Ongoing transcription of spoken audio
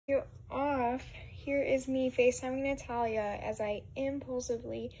off. Here is me FaceTiming Natalia as I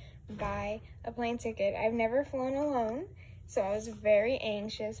impulsively buy a plane ticket. I've never flown alone, so I was very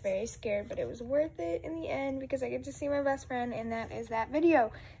anxious, very scared, but it was worth it in the end because I get to see my best friend, and that is that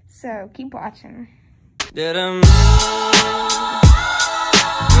video. So keep watching.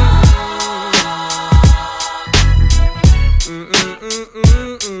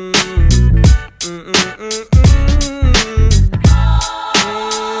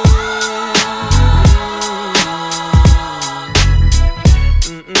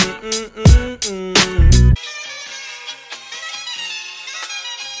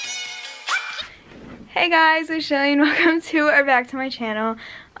 Hey guys, it's Shelly and welcome to or back to my channel.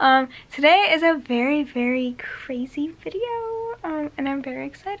 Today is a very crazy video and I'm very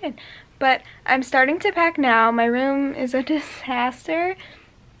excited. But I'm starting to pack now. My room is a disaster.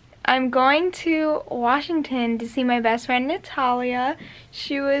 I'm going to Washington to see my best friend Natalya.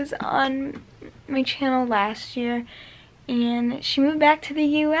 She was on my channel last year and she moved back to the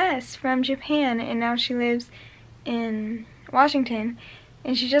US from Japan and now she lives in Washington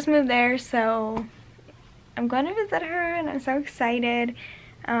and she just moved there, so I'm going to visit her and I'm so excited.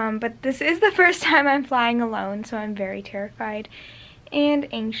 But this is the first time I'm flying alone, so I'm very terrified and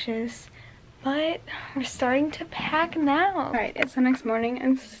anxious. But we're starting to pack now. Alright, it's the next morning.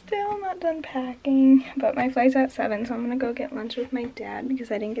 I'm still not done packing, but my flight's at 7, so I'm going to go get lunch with my dad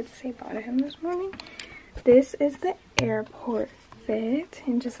because I didn't get to say bye to him this morning. This is the airport fit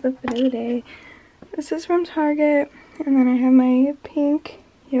and just the fit of the day. This is from Target, and then I have my pink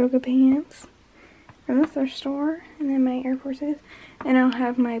yoga pants from the thrift store, and then my Air Forces, and I'll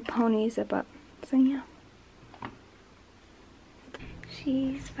have my pony zip up. So yeah.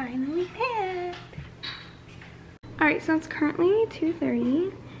 She's finally packed. Alright, so it's currently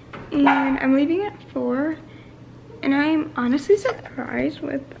 2:30 and I'm leaving at 4, and I'm honestly surprised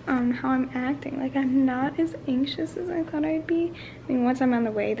with how I'm acting. Like, I'm not as anxious as I thought I'd be. I mean, once I'm on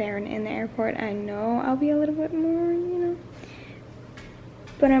the way there and in the airport, I know I'll be a little bit more, you know.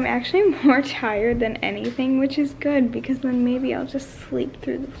 But I'm actually more tired than anything, which is good because then maybe I'll just sleep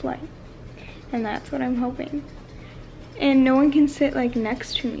through the flight. And that's what I'm hoping. And no one can sit like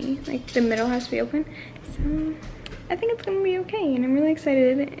next to me. Like, the middle has to be open. So I think it's gonna be okay, and I'm really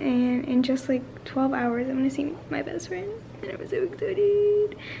excited. And in just like 12 hours, I'm gonna see my best friend. And I'm so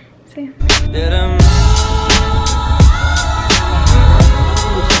excited. So yeah.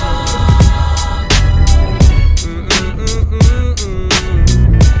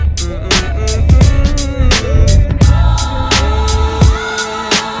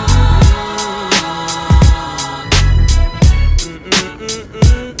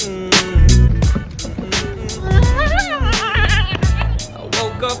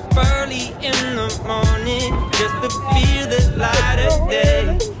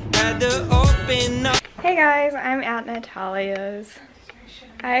 Hey guys, I'm at Natalya's.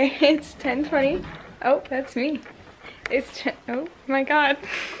 It's 10:20. Oh, that's me. Oh my god.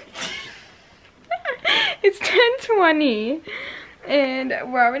 It's 10:20 and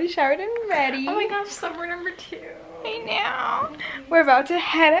we're already showered and ready. Oh my gosh, summer number 2. I know. We're about to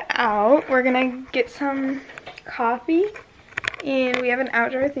head out. We're gonna get some coffee and we have an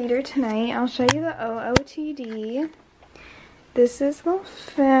outdoor theater tonight. I'll show you the OOTD. This is the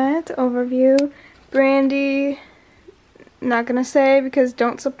fit overview. Brandy, not gonna say because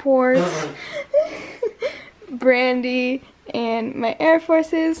don't support. Brandy and my Air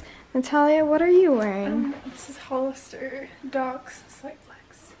Forces. Natalya, what are you wearing? This is Hollister Docs Slight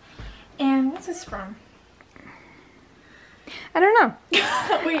Flex. And what's this from? I don't know.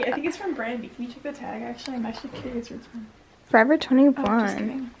 Wait, I think it's from Brandy. Can you check the tag? Actually, I'm actually curious where it's from. Forever 21. Oh, just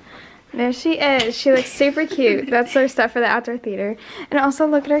kidding. There she is. She looks super cute. That's her stuff for the outdoor theater. And also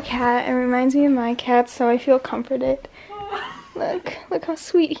look at her cat. It reminds me of my cat, so I feel comforted. Look how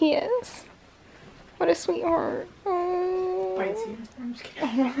sweet he is. What a sweetheart. Oh. Bites you. I'm just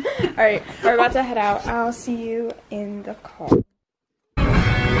kidding. Alright, we're about to head out. I'll see you in the car.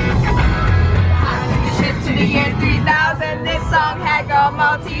 To the year 3000, this song had gone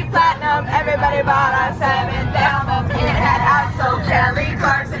multi-platinum. Everybody bought our 7th album. It had outsold Kelly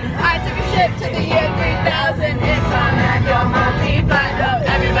Clarkson. I took a ship to the year 3000. This song had gone multi-platinum.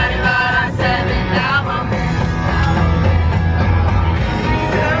 Everybody bought our 7th album.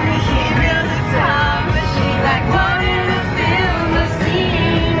 So he built a time machine like one in a film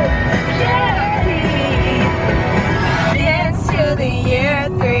machine. Yeah, it's to the year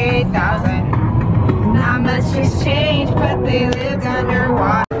 3000. Not much has changed, but they lived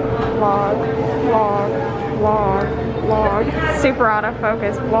underwater. Vlog. Super out of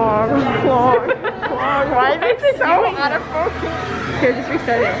focus. Vlog. Why is it so out of focus? Here, just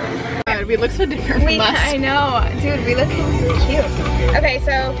restart it. god, we look so different from us. I know, dude, we look cute. Okay,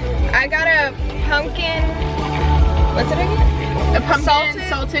 so I got a pumpkin, what's it again? A pumpkin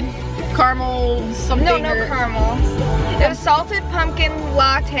salted caramel something. No caramel. It was salted pumpkin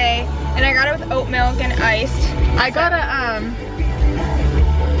latte, and I got it with oat milk and iced. I got a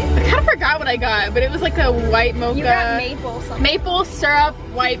I kind of forgot what I got, but it was like a white mocha. You got maple something. Maple syrup,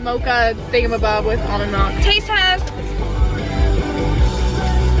 white mocha thingamabob with almond milk. Taste test.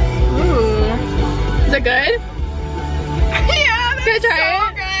 Ooh. Is it good? Yeah, that's Can I try so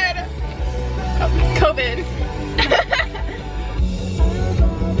it? Oh, COVID.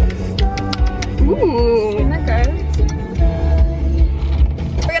 Ooh. Isn't that good?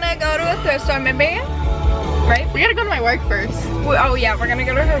 We're gonna go to a thrift store, maybe? Right? We gotta go to my work first. Oh yeah, we're gonna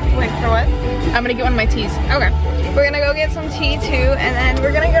go to her, wait, for what? I'm gonna get one of my teas. Okay. We're gonna go get some tea too, and then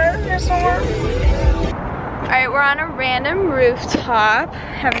we're gonna go to the thrift store. Alright, we're on a random rooftop.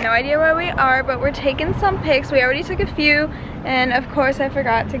 Have no idea where we are, but we're taking some pics. We already took a few, and of course I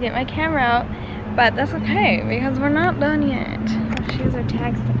forgot to get my camera out, but that's okay, because we're not done yet. Oh, she has her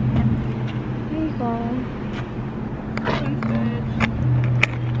tags still. There you go.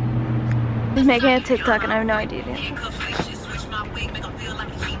 Just making a TikTok and I have no idea.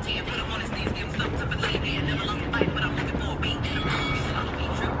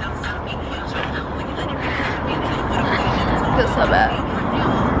 Feels so bad.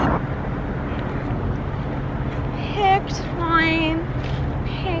 Picked wine.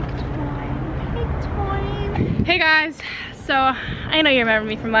 Hey guys, so I know you remember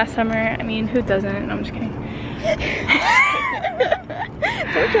me from last summer. I mean, who doesn't? No, I'm just kidding.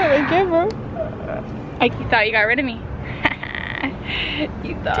 Don't try to give her. You thought you got rid of me.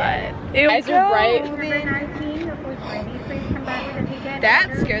 You thought. It was so bright. That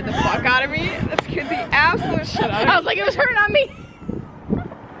scared the fuck out of me. That scared the absolute shit out of me. I was like, it was hurting on me.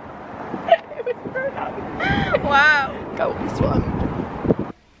 It was hurting on me. Wow. Go, this one.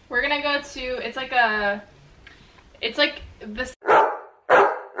 We're gonna go to, it's like this.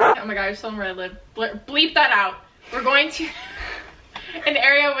 Oh my god, I just told them where I live. Bleep that out. We're going to an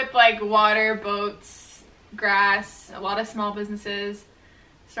area with like water, boats, grass, a lot of small businesses.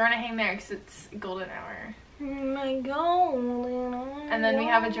 So we're gonna hang there because it's golden hour. Oh my god. And then we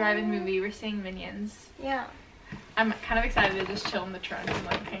have a drive-in movie. We're seeing Minions. Yeah. I'm kind of excited to just chill in the trunk and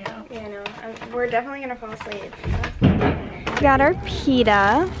like hang out. Yeah, no. We're definitely gonna fall asleep. Got our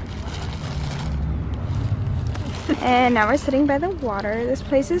pita. And now we're sitting by the water. This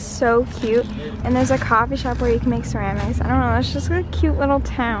place is so cute. And there's a coffee shop where you can make ceramics. I don't know, it's just a cute little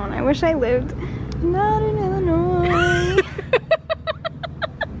town. I wish I lived not in Illinois.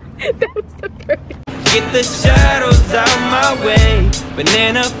 That was the first. Get the shadows out my way.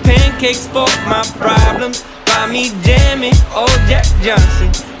 Banana pancakes for my problems. Buy me jamming, old Jack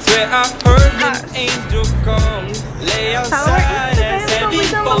Johnson. Swear I heard an angel call. Lay outside as heavy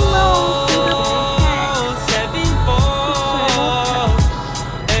falls. Heavy falls.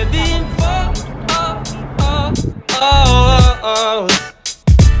 Heavy falls.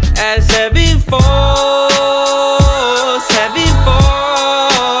 As heavy falls. Heavy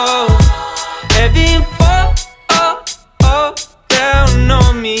falls. Heavy fall down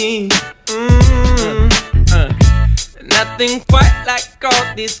on me. Nothing quite like all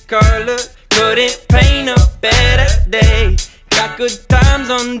this color. Couldn't paint a better day. Got good times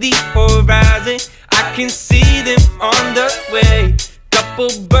on the horizon. I can see them on the way. Couple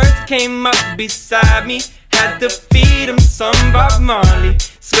birds came up beside me. Had to feed them some Bob Marley.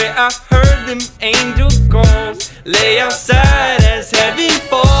 Swear I heard them angel calls. Lay outside as heavy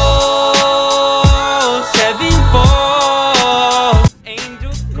falls. Heavy falls.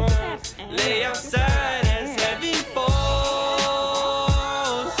 Angel calls. Lay outside as heavy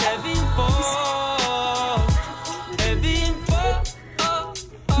falls. Heavy falls. Heavy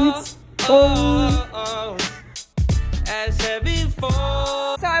falls. As heavy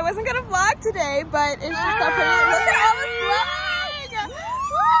falls. So I wasn't gonna vlog today, but it's just so pretty. Look at all this vlog!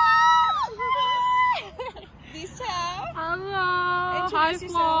 These two. Hello. Introduce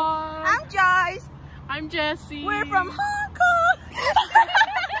yourself. I'm Joyce. I'm Jessie. We're from Hong Kong.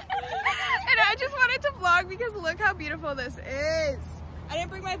 And I just wanted to vlog because look how beautiful this is. I didn't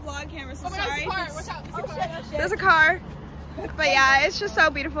bring my vlog camera, so sorry. Watch out. There's a car. But yeah, it's just so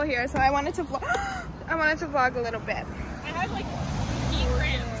beautiful here, so I wanted to vlog. I wanted to vlog a little bit. I had like pee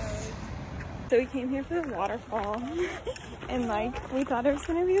cramps. So we came here for the waterfall, and like we thought it was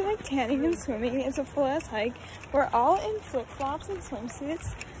gonna be like tanning and swimming. It's a full ass hike. We're all in flip flops and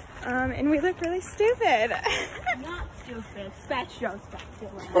swimsuits, and we look really stupid. Not stupid. Special.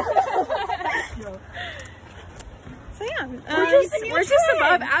 So So yeah, we're just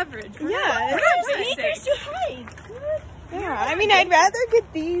above average. Yeah, It's too high. yeah. I mean, I'd rather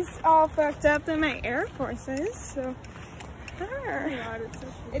get these all fucked up than my Air Forces. So,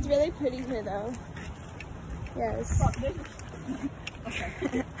 it's really pretty here, though. Yes. Okay.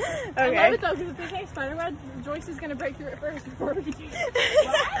 Okay. I love it though, because if they say spider-web, Joyce is gonna break through it first before we do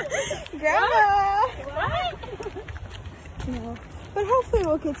it. Grandma. What? No. But hopefully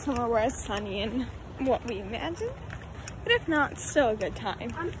we'll get somewhere where it's sunny and what we imagine. But if not, still a good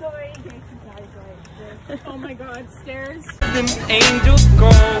time. I'm sorry, Jason died right. Oh my God, stairs. Them angel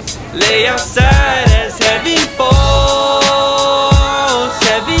calls lay outside as heaven falls,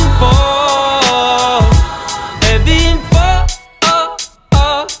 heaven falls, heaven falls,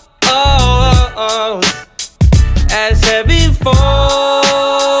 as heaven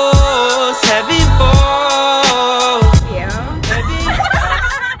falls, heaven falls, Yeah. heaven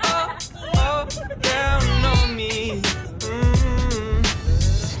falls down on me.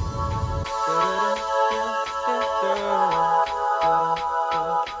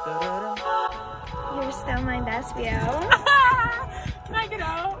 You're still my best view. Can I get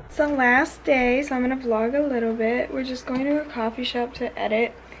out? It's the last day, so I'm gonna vlog a little bit. We're just going to a coffee shop to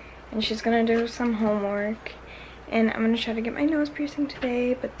edit, and she's gonna do some homework. And I'm gonna try to get my nose piercing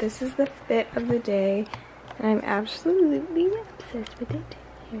today, but this is the fit of the day, and I'm absolutely obsessed with it.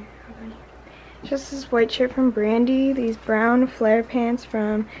 Here, hold on here. Just this white shirt from Brandy, these brown flare pants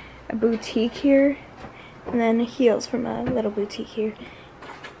from a boutique here, and then heels from a little boutique here.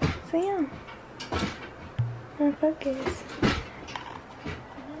 So yeah, gonna focus.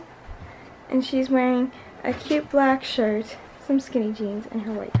 And she's wearing a cute black shirt, some skinny jeans, and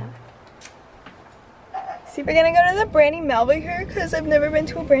her white top. See, we're gonna go to the Brandy Melville here because I've never been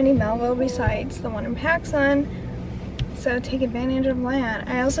to a Brandy Melville besides the one in PacSun. So take advantage of that.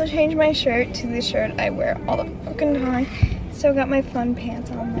 I also changed my shirt to the shirt I wear all the fucking time. Still got my fun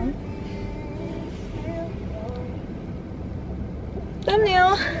pants on though.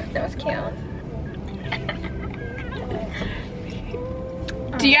 Thumbnail. That was cute.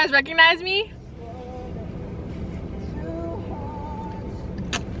 Do you guys recognize me?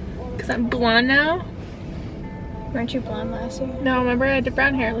 Because I'm blonde now. Weren't you blonde last year? No, remember I had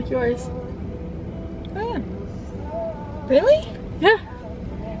brown hair like yours. Oh yeah. Really? Yeah.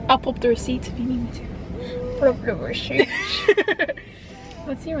 I'll pull up the receipts if you need me to. Put up the receipt.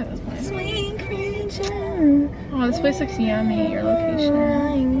 Let's see where this place is. Sweet creature. Oh, this place looks yummy, your location.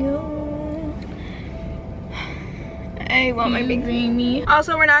 I want my big bring me.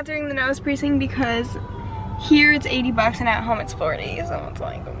 Also, we're not doing the nose piercing because here it's 80 bucks and at home it's 40, so it's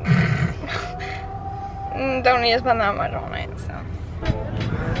like don't need to spend that much on it, so.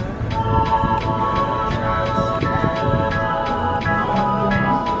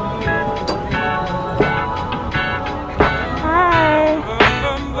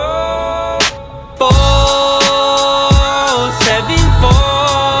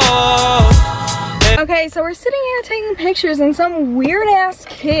 Okay, so we're sitting here taking pictures and some weird ass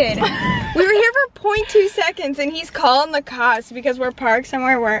kid. We were here for 0.2 seconds and he's calling the cops because we're parked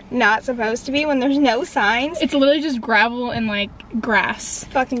somewhere we're not supposed to be when there's no signs. It's literally just gravel and like grass.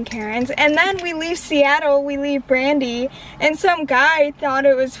 Fucking Karens. And then we leave Seattle, we leave Brandy, and some guy thought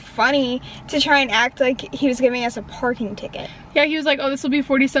it was funny to try and act like he was giving us a parking ticket. Yeah, he was like, oh, this will be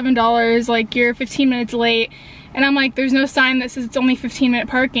 $47, like you're 15 minutes late. And I'm like, there's no sign that says it's only 15-minute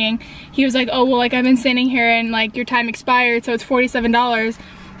parking. He was like, oh, well, like I've been standing here and like your time expired, so it's $47.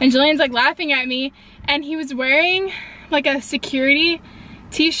 And Jillian's like laughing at me, and he was wearing like a security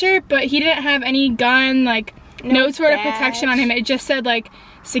t-shirt, but he didn't have any gun, like no sort of protection on him. It just said like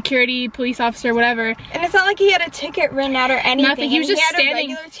security, police officer, whatever. And it's not like he had a ticket written out or anything. Nothing. He was just had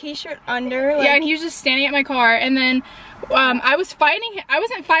standing. a regular t-shirt under. Like, yeah, and he was just standing at my car, and then I was fighting him. I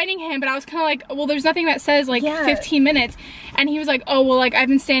wasn't fighting him, but I was kind of like, well, there's nothing that says like 15 minutes. And he was like, oh, well, like I've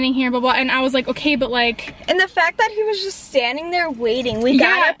been standing here, blah, blah. And I was like, okay, but like. And the fact that he was just standing there waiting. We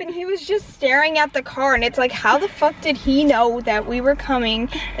got up and he was just staring at the car. And it's like, how the fuck did he know that we were coming,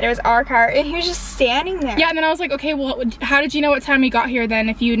 that it was our car? And he was just standing there. Yeah, and then I was like, okay, well, how did you know what time we got here then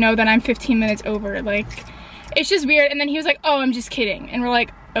if you know that I'm 15 minutes over? Like, it's just weird. And then he was like, oh, I'm just kidding. And we're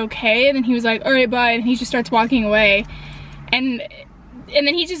like, okay. And then he was like, all right, bye. And he just starts walking away. And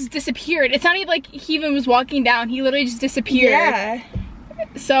then he just disappeared. It's not even like he even was walking down. He literally just disappeared. Yeah.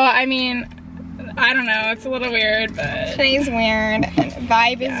 So, I mean, I don't know. It's a little weird, but. Today's weird.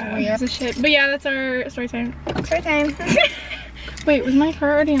 Vibe is weird. It's shit. But yeah, that's our story time. Story time. Wait, was my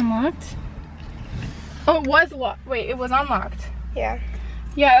car already unlocked? Oh, it was locked. Wait, it was unlocked. Yeah.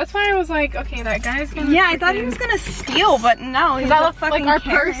 Yeah, that's why I was like, okay, that guy's gonna. Yeah, I thought he was gonna steal, but no. He's like our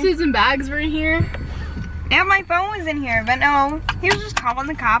purses and bags were in here. Yeah, my phone was in here, but no, he was just calling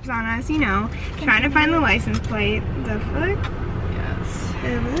the cops on us, you know, trying to find the license plate. The fuck? Yes.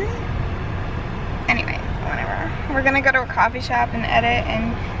 Anyway, whatever. We're gonna go to a coffee shop and edit,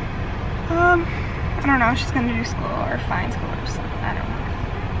 and I don't know, she's gonna do school or find school or something. I don't know.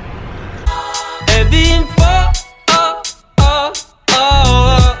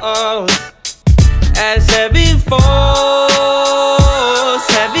 As heaven falls,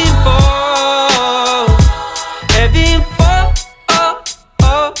 heaven falls, heaven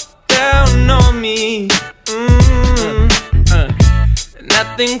falls down on me.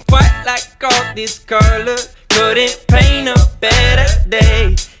 Nothing quite like all this color. Couldn't paint a better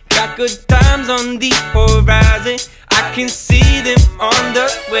day. Got good times on the horizon. I can see them on the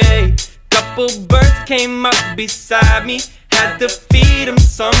way. Couple birds came up beside me. Had to feed them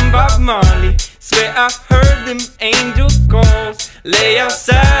some Bob Marley. Swear I heard them angel calls. Lay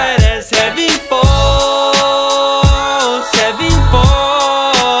outside as heaven falls, heaven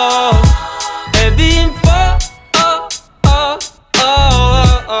falls, heaven falls,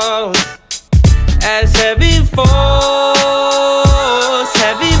 as heaven falls,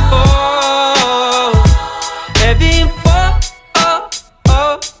 heaven falls, heaven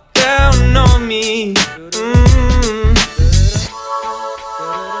falls down on me.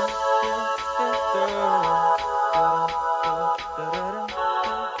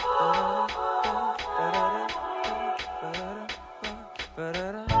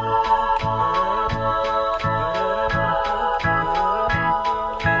 Da-da-da.